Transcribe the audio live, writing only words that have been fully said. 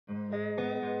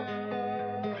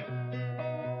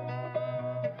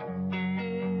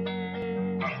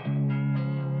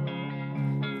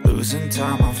Losing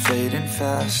time, I'm fading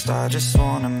fast. I just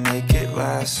wanna make it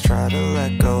last. Try to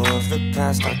let go of the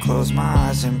past. I close my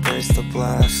eyes, embrace the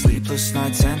blast. Sleepless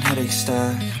nights and headache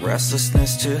stack.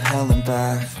 Restlessness to hell and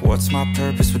back. What's my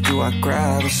purpose, what do I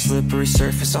grab? A slippery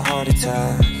surface, a heart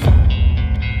attack.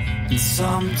 And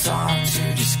sometimes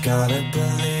you just gotta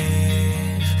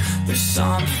believe there's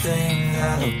something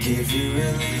that'll give you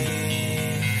relief.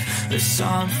 There's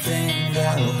something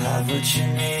that'll have what you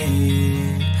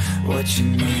need, what you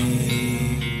need.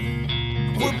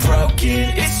 We're broken,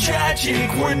 it's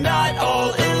tragic, we're not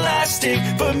all elastic,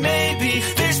 but maybe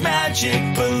there's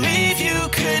magic, believe you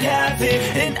could have it.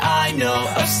 And I know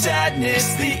of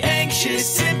sadness, the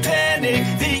anxious and panic,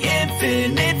 the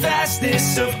infinite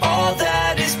vastness of all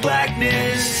that